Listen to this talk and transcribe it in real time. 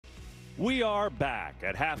We are back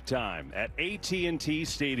at halftime at AT&T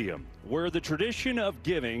Stadium, where the tradition of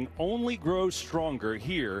giving only grows stronger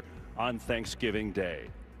here on Thanksgiving Day.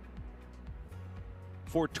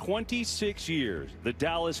 For 26 years, the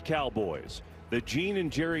Dallas Cowboys, the Gene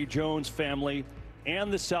and Jerry Jones family,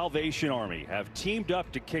 and the Salvation Army have teamed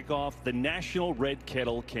up to kick off the National Red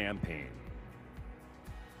Kettle campaign.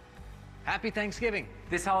 Happy Thanksgiving.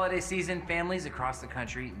 This holiday season, families across the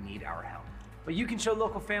country need our help. But you can show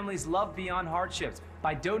local families love beyond hardships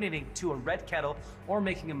by donating to a Red Kettle or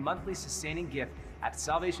making a monthly sustaining gift at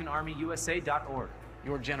SalvationArmyUSA.org.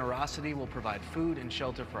 Your generosity will provide food and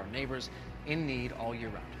shelter for our neighbors in need all year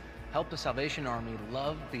round. Help the Salvation Army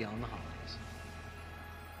love beyond the holidays.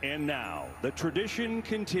 And now, the tradition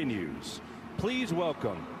continues. Please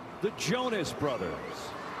welcome the Jonas Brothers.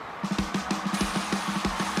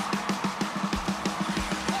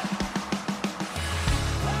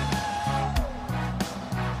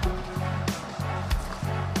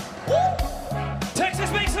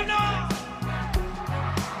 Texas, make some noise!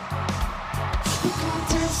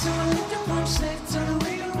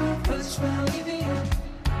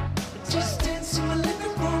 Just dance in my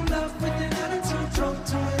living room, love with an attitude, drunk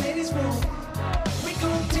to a lady's room. We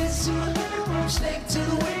gon' dance in my living room, slave to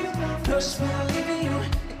the wheel, flush when I'm leaving you.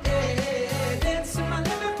 Yeah, dance in my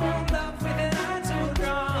living room, love with an attitude,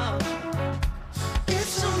 drunk.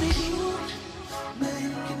 It's only you, man,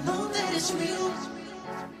 you know that it's real.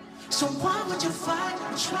 So why would you fight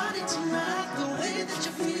and try to deny the way that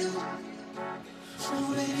you feel?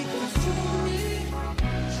 Oh, baby, you fool me.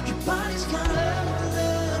 Your body's got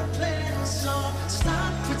love playing a song.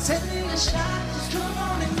 Stop pretending you're shy. Just come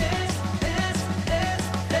on and dance, dance, dance,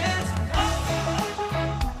 dance.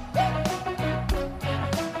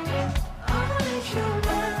 Only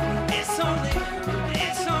human. It's only human.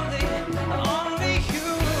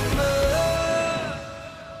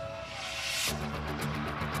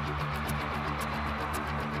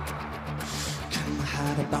 Come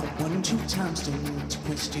hide about 1-2 times, don't need to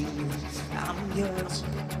question you. I'm yours.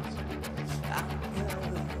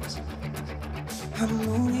 I'm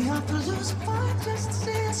only out to lose a fight just to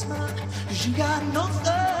see a smile. Cause you got no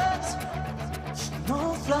flaws,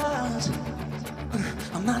 no flaws.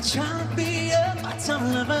 I'm not trying to be up, my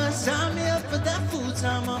time lover. Sign me up for that full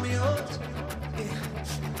time, I'm yours. Yeah,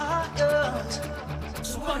 I'm yours.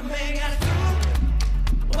 So what a man gotta do?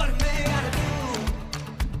 What a man gotta do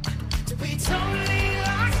to be totally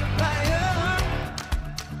lost by you?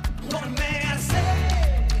 What a man gotta say?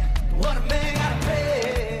 What a man gotta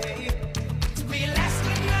pray to be last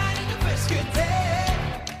good night in the first good day?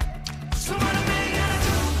 So what a man gotta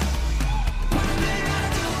do? What a man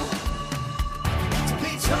gotta do to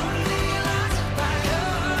be totally lost by you?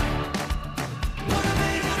 What a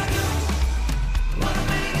man gotta do? What a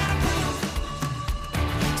man gotta prove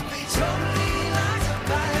to be totally lost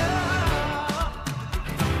by you?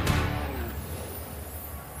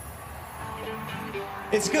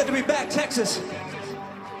 It's good to be back, Texas.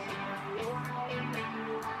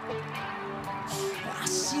 I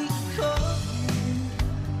see you coming.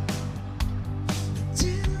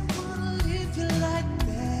 Didn't wanna leave you like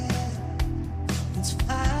that. It's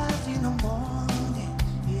 5 in the morning.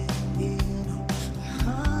 Yeah,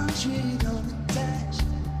 100 on the dash.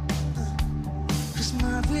 'Cause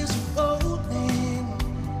my wheels are rolling.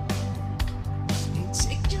 Ain't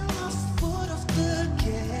taking my foot off the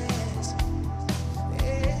gas.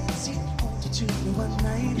 It's only 2 in one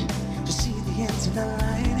night to see the end of the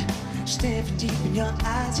line. Staring deep in your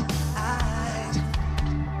eyes.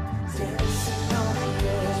 Dancing on the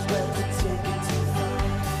edge, but the ticket too far.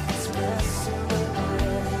 It's messing with my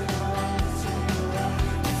head.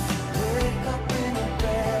 Wake up in the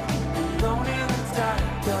bed, alone in the dark.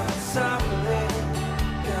 I'm sorry,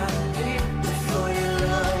 gotta leave before you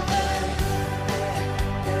love me.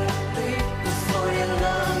 Leave before you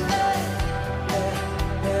love me.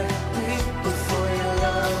 Leave before you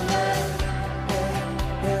love me.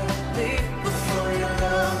 Leave before you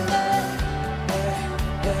love me.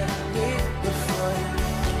 Leave before you.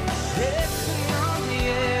 Let me on the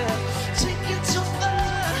air, take it too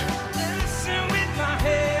far. Dancing with my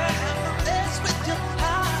hair, dance with your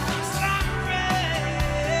eyes. Sorry,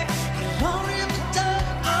 only if you die.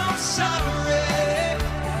 I'm sorry.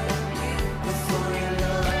 Leave before you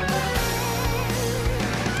love me.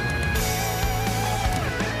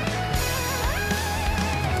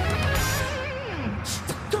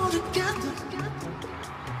 Go together,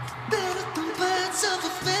 better than birds of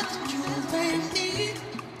a feather. You and me,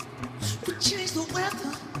 we change the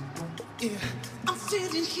weather. Yeah, I'm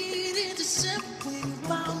feeling heat in December when you're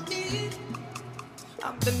around me.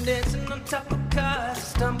 I've been dancing on top of cars,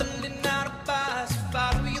 stumbling out of bars,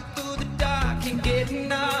 follow you through the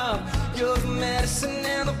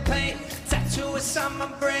inside my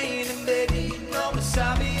brain, and baby, you know it's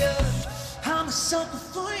obvious. I'm a sucker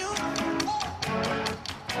for you.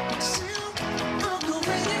 Still, I'll go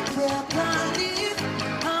anywhere blindly.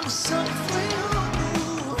 I'm a sucker for you.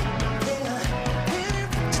 Yeah,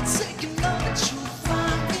 anywhere to take you, know that you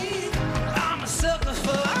find me. I'm a sucker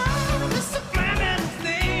for all the subliminal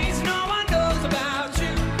things no one knows about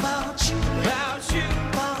you. About you, about you,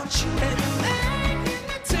 about you. And you're making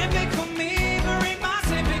the typical me bring my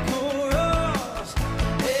typical rules.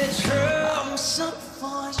 It's true. I'm a sucker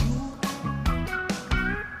for you.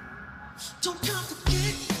 Don't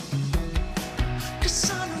complicate,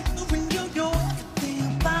 'cause I know you and you know everything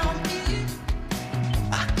about me.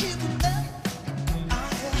 I give it up,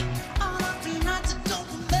 all every night to don't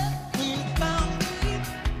forget about me.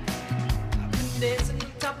 I've been dancing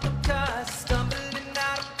on top of cars, stumbling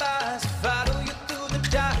out of bars, follow you through the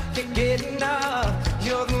dark, can't get enough.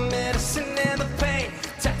 You're the medicine and the pain,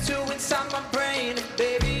 tattoo inside my brain, and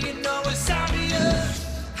baby, you know it's obvious.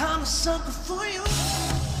 I'm a sucker for you.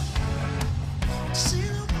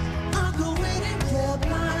 Still, I'll go anywhere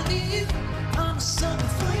blindly. I'm a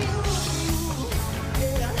sucker for you.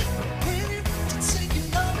 Yeah, anywhere to take you,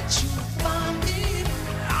 know that you find me.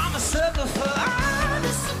 I'm a sucker for all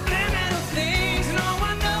the subliminal things no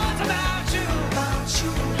one knows about you. About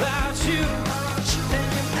you, about you, about you. And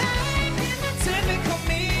you're making the typical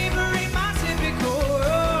me bring my typical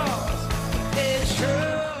rules. It's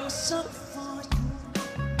true. I'm a sucker for you.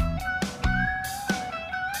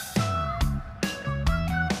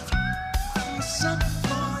 I'm a sucker.